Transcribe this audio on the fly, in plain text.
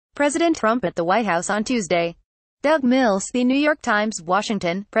President Trump at the White House on Tuesday. Doug Mills, The New York Times,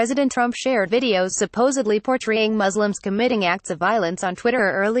 Washington. President Trump shared videos supposedly portraying Muslims committing acts of violence on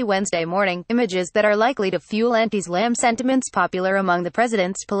Twitter early Wednesday morning, images that are likely to fuel anti-Islam sentiments popular among the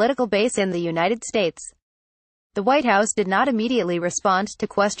president's political base in the United States. The White House did not immediately respond to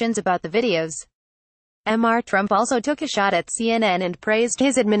questions about the videos. Trump also took a shot at CNN and praised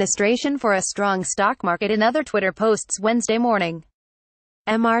his administration for a strong stock market in other Twitter posts Wednesday morning.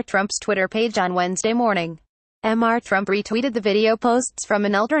 Trump's Twitter page on Wednesday morning. Trump retweeted the video posts from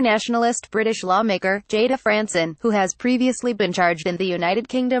an ultranationalist British lawmaker, Jada Franson, who has previously been charged in the United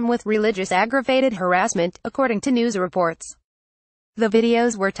Kingdom with religious aggravated harassment, according to news reports. The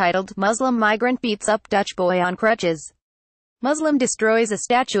videos were titled, "Muslim Migrant Beats Up Dutch Boy on Crutches," "Muslim Destroys a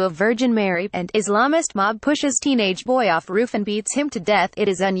Statue of Virgin Mary," and "Islamist Mob Pushes Teenage Boy Off Roof and Beats Him to Death." It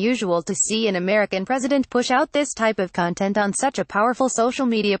is unusual to see an American president push out this type of content on such a powerful social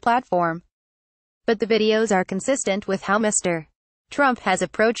media platform. But the videos are consistent with how Mr. Trump has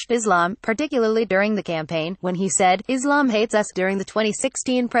approached Islam, particularly during the campaign, when he said, "Islam hates us" during the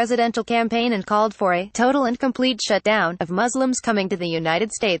 2016 presidential campaign and called for a total and complete shutdown of Muslims coming to the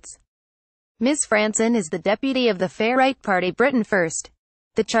United States. Ms. Franson is the deputy of the far-right party Britain First.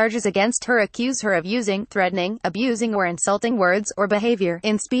 The charges against her accuse her of using, threatening, abusing or insulting words or behavior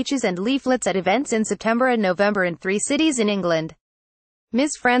in speeches and leaflets at events in September and November in 3 cities in England.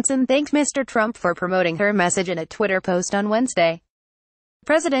 Ms. Franson thanked Mr. Trump for promoting her message in a Twitter post on Wednesday.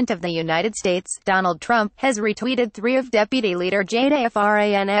 President of the United States, Donald Trump, has retweeted 3 of Deputy Leader Jada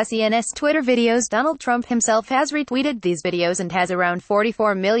Franson's Twitter videos. Donald Trump himself has retweeted these videos and has around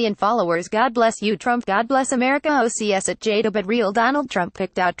 44 million followers. God bless you, Trump. God bless America. OCS at Jada but real. Donald Trump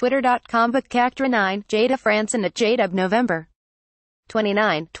picked out Twitter.com but Cactra 9, Jada Franson at Jada. November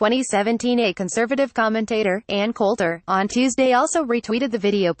 29, 2017. A conservative commentator, Ann Coulter, on Tuesday also retweeted the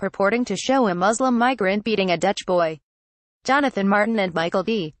video purporting to show a Muslim migrant beating a Dutch boy. Jonathan Martin and Michael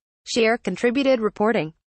B. Scheer contributed reporting.